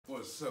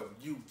What's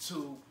up,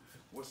 YouTube?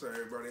 What's up,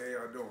 everybody?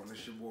 How y'all doing?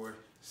 It's your boy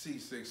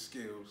C6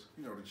 Skills.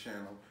 You know the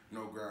channel.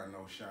 No grind,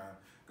 no shine.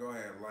 Go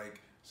ahead,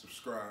 like,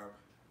 subscribe.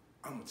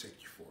 I'm gonna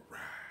take you for a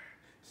ride.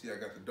 See, I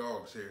got the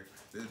dogs here.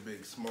 This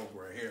big Smoke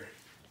right here.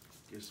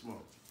 Get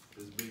Smoke.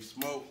 This big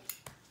Smoke.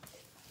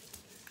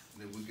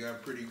 And then we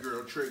got pretty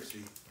girl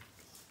Trixie.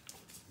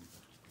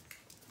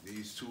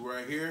 These two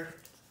right here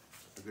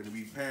are gonna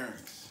be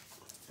parents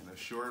in a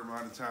short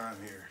amount of time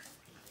here.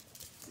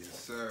 Yes,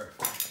 sir.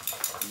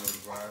 You know the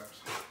vibes.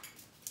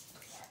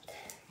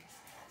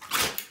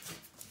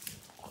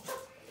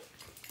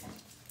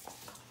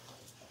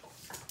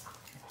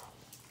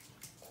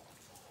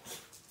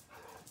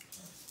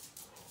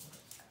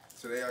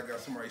 Today I got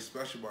somebody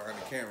special behind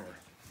the camera.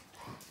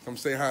 Come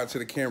say hi to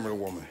the camera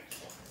woman.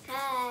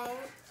 Hi.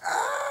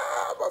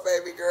 Ah, my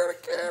baby girl,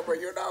 the camera,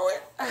 you know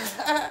it.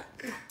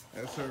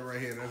 That's her right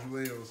here, that's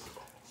Lil's.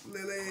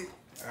 Lily.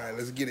 All right,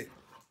 let's get it.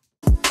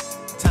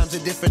 Times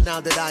are different now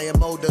that I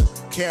am older.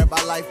 Care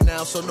about life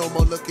now, so no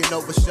more looking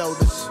over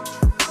shoulders.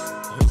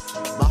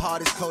 My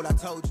heart is cold, I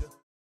told you.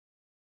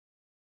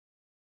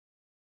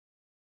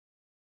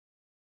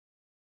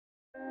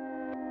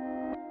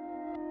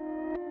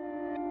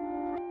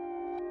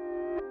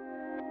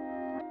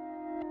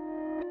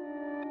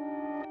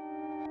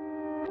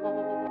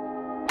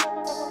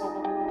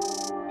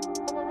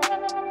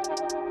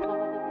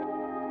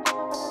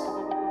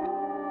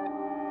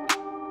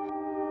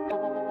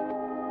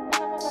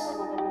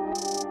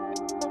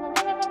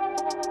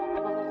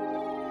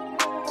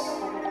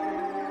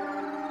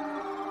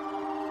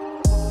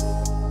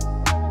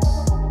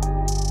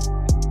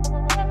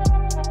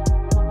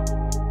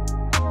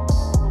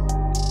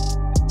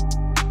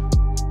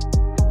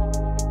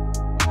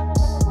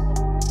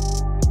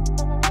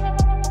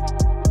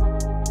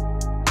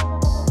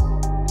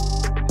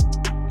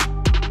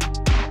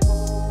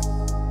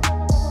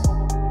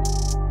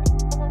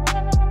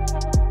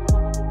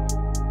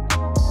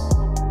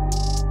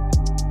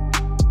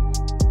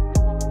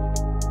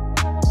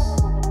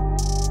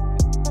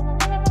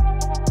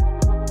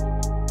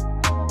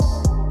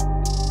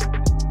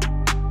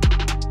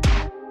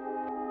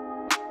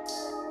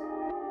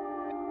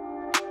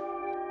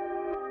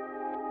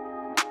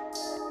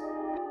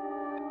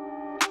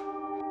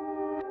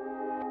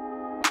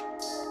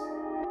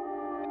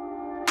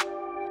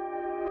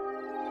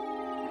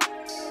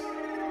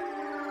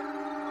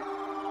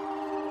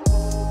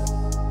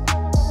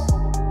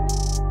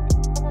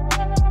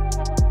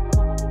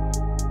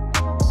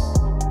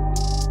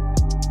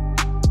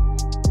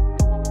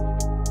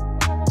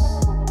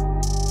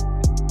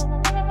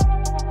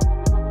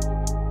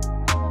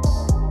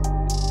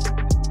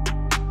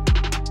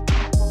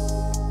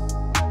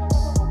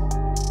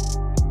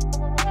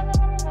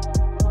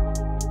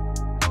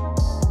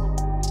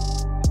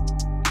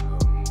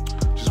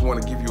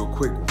 Want to give you a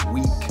quick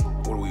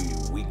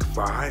week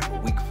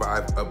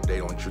 5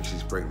 update on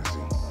Trixie's pregnancy.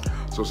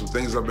 So some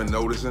things I've been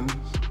noticing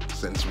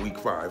since week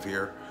 5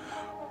 here.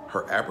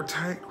 Her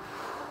appetite,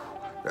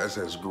 that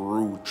has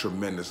grew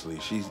tremendously.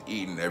 She's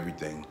eating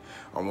everything.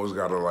 Almost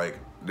got to like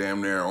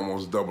damn near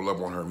almost double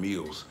up on her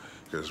meals.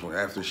 Because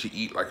after she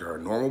eat like her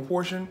normal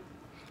portion,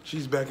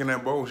 she's back in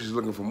that bowl. She's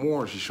looking for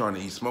more. She's trying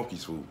to eat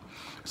Smokey's food.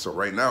 So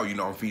right now, you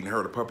know, I'm feeding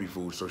her the puppy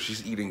food. So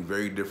she's eating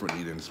very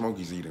differently than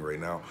Smokey's eating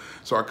right now.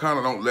 So I kind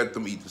of don't let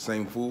them eat the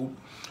same food.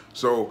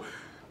 So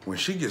when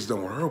she gets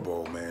done with her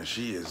bowl, man,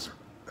 she is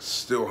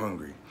still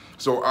hungry.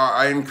 So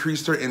I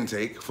increased her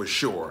intake for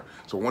sure.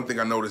 So one thing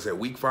I noticed at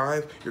week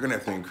 5, you're gonna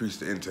have to increase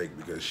the intake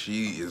because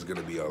she is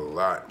gonna be a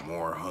lot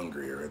more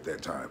hungrier at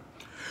that time.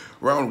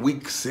 Around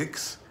week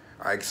 6,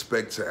 I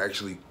expect to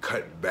actually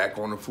cut back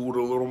on the food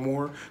a little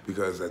more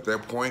because at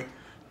that point,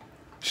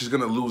 she's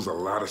gonna lose a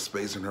lot of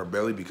space in her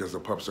belly because the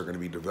pups are gonna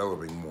be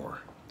developing more,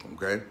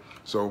 okay?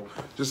 So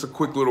just a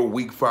quick little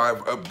week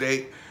 5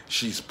 update.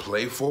 She's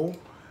playful.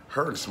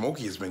 Her and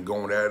Smokey has been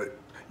going at it.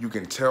 You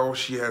can tell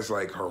she has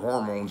like, her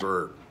hormones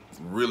are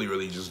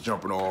really just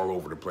jumping all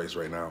over the place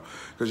right now.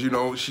 Cause you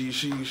know, she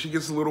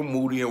gets a little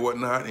moody and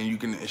whatnot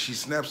and she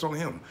snaps on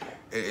him.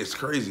 It's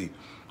crazy.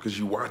 Because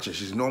you watch it,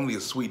 she's normally a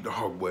sweet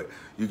dog, but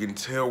you can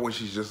tell when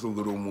she's just a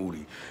little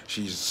moody.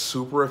 She's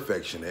super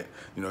affectionate.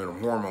 You know, the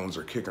hormones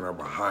are kicking her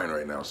behind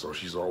right now, so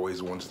she's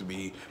always wants to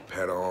be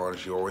pet on.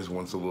 She always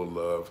wants a little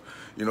love.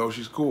 You know,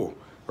 she's cool.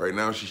 Right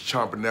now, she's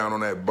chomping down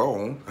on that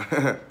bone.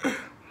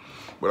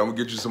 But I'm gonna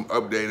get you some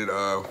updated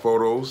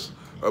photos,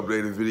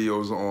 updated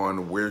videos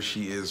on where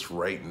she is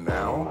right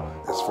now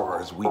as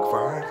far as week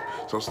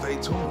 5. So stay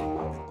tuned.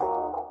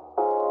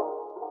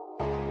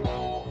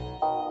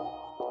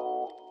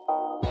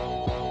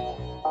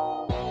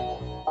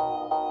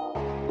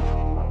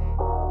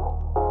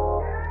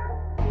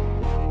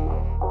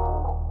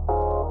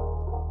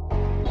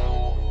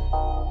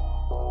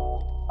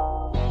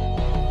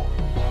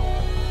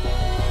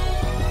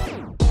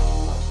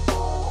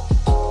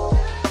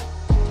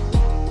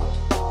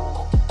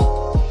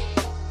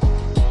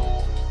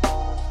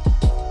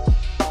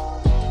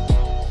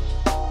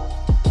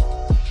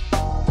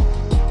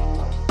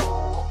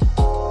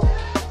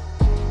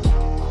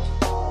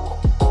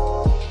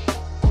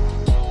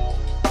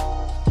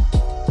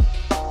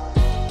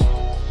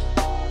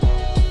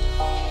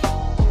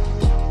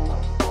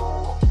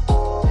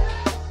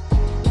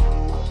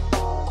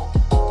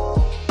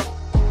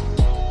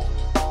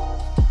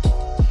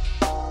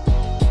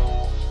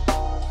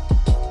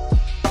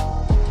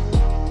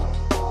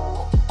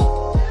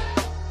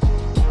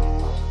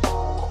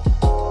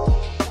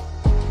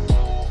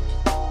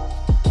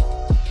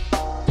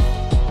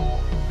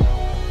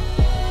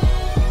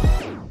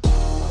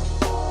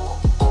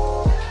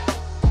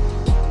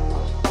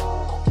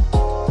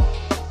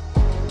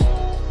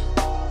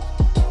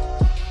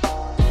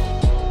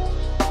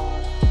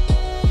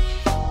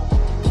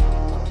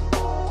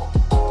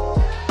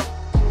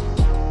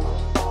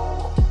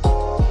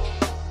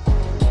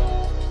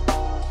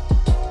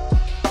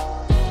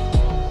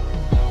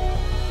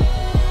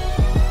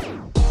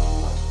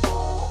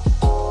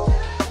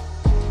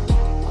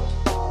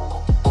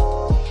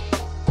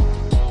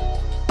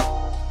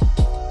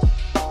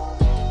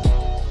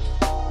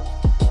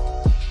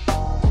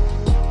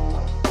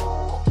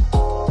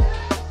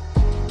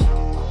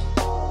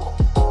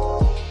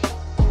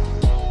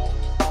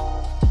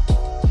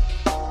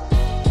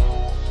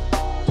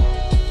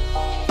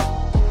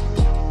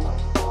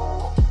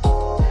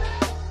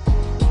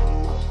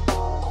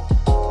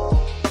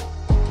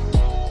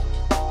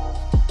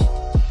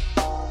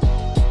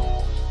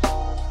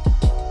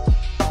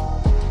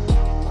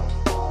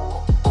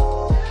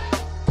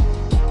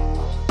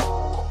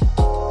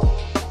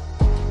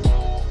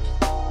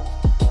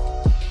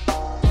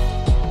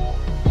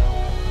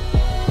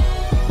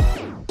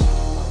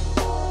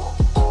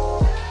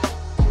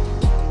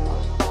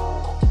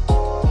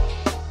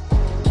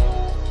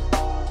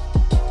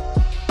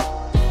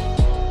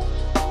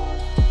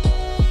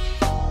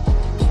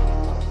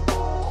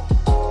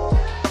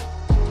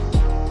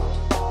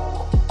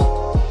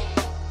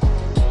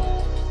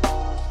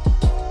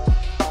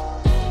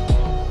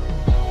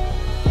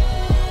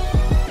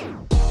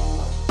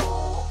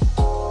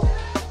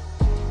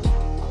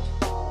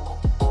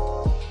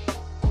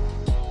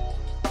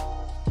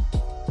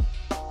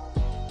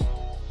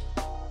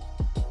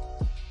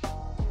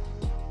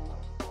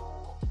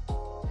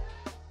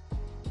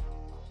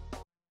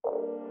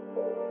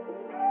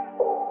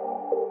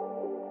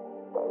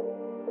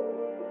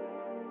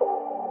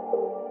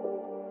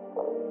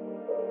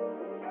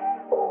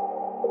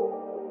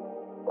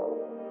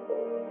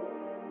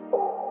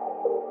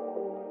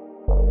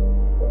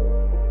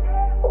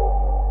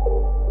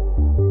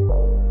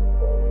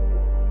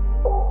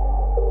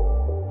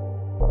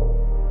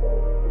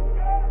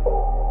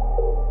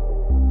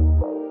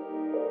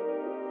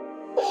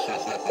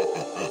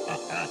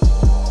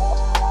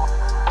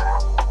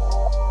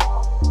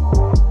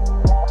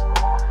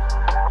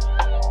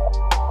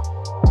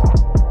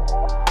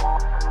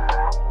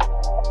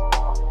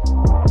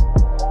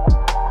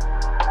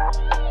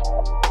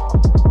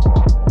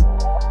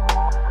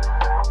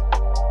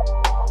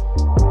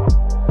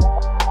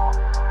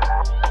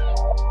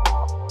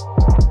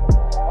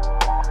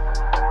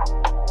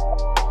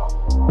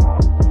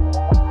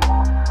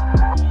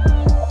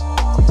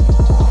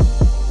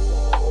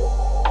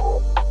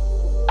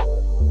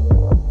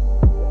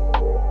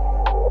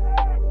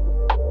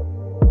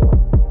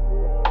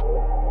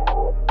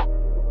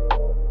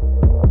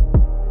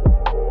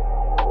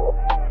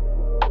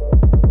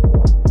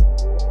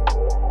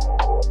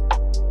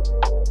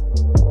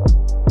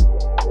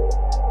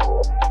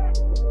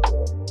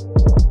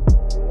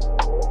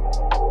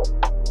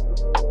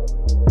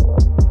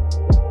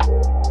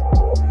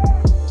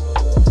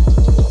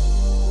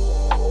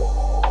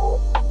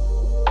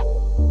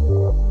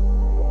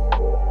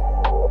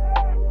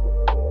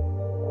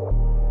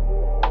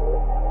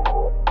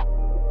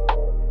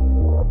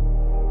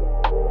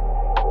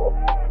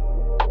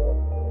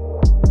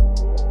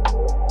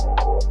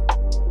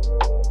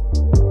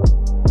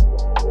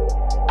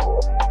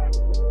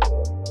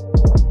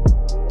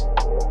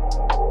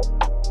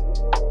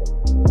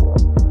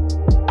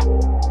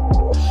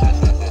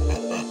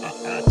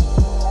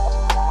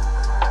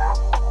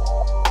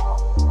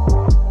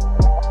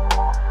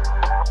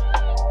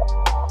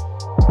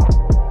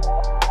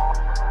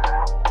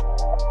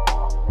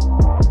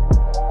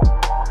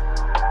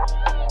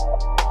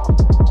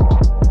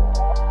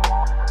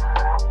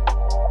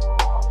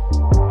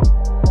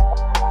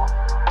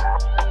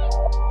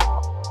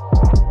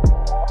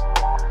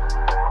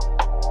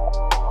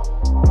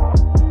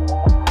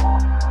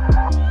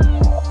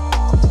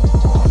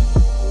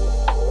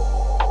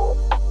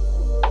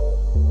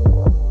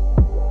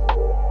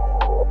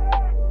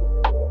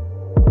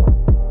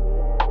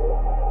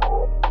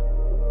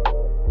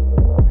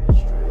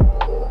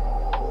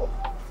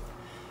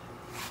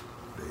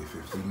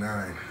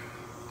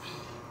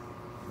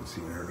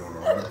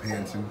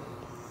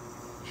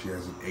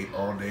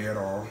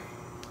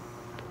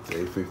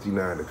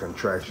 59. The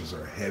contractions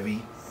are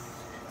heavy.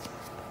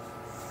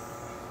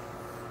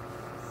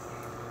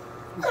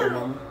 What's up,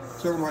 mama?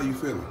 Tell them how you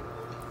feeling.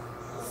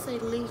 Say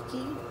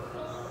leaky.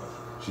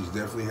 She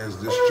definitely has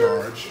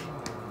discharge.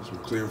 Some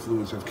clear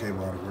fluids have came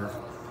out of her.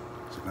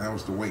 So now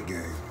it's the weight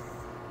gain.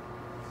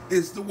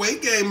 It's the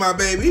weight gain, my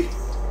baby.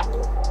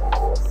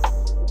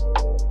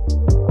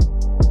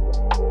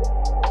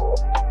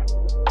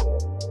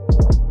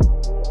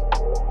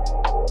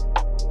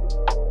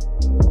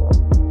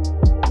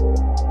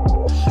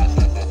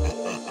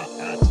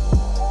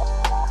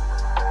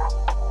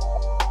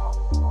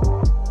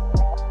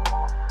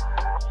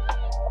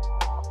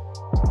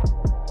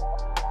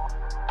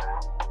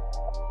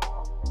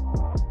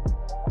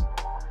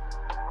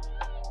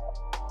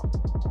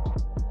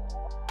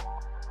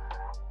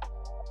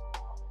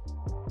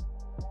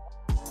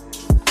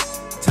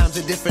 Times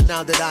are different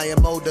now that I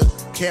am older.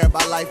 Care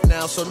about life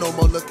now, so no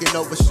more looking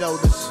over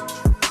shoulders.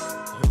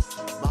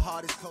 My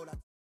heart is cold.